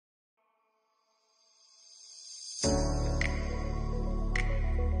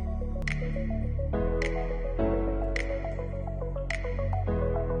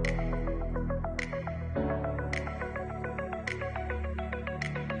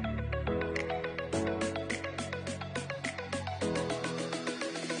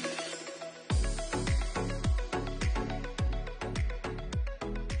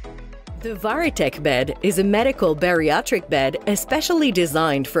The VariTech bed is a medical bariatric bed especially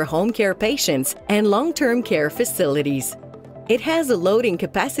designed for home care patients and long-term care facilities. It has a loading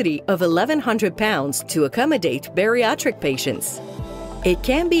capacity of 1,100 pounds to accommodate bariatric patients. It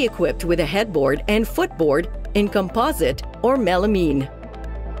can be equipped with a headboard and footboard in composite or melamine.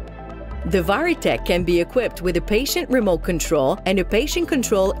 The VariTech can be equipped with a patient remote control and a patient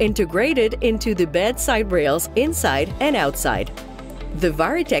control integrated into the bedside rails inside and outside. The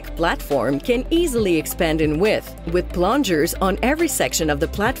VariTech platform can easily expand in width, with plungers on every section of the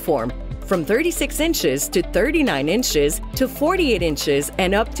platform, from 36 inches to 39 inches to 48 inches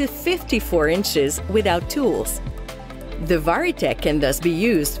and up to 54 inches without tools. The VariTech can thus be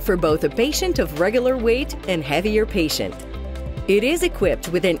used for both a patient of regular weight and heavier patient. It is equipped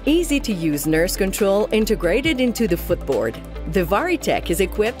with an easy-to-use nurse control integrated into the footboard. The VariTech is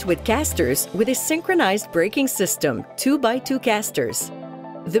equipped with casters with a synchronized braking system, 2x2 casters.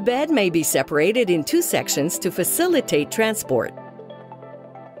 The bed may be separated in two sections to facilitate transport.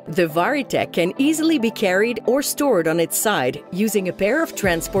 The VariTech can easily be carried or stored on its side using a pair of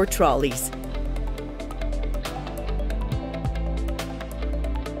transport trolleys.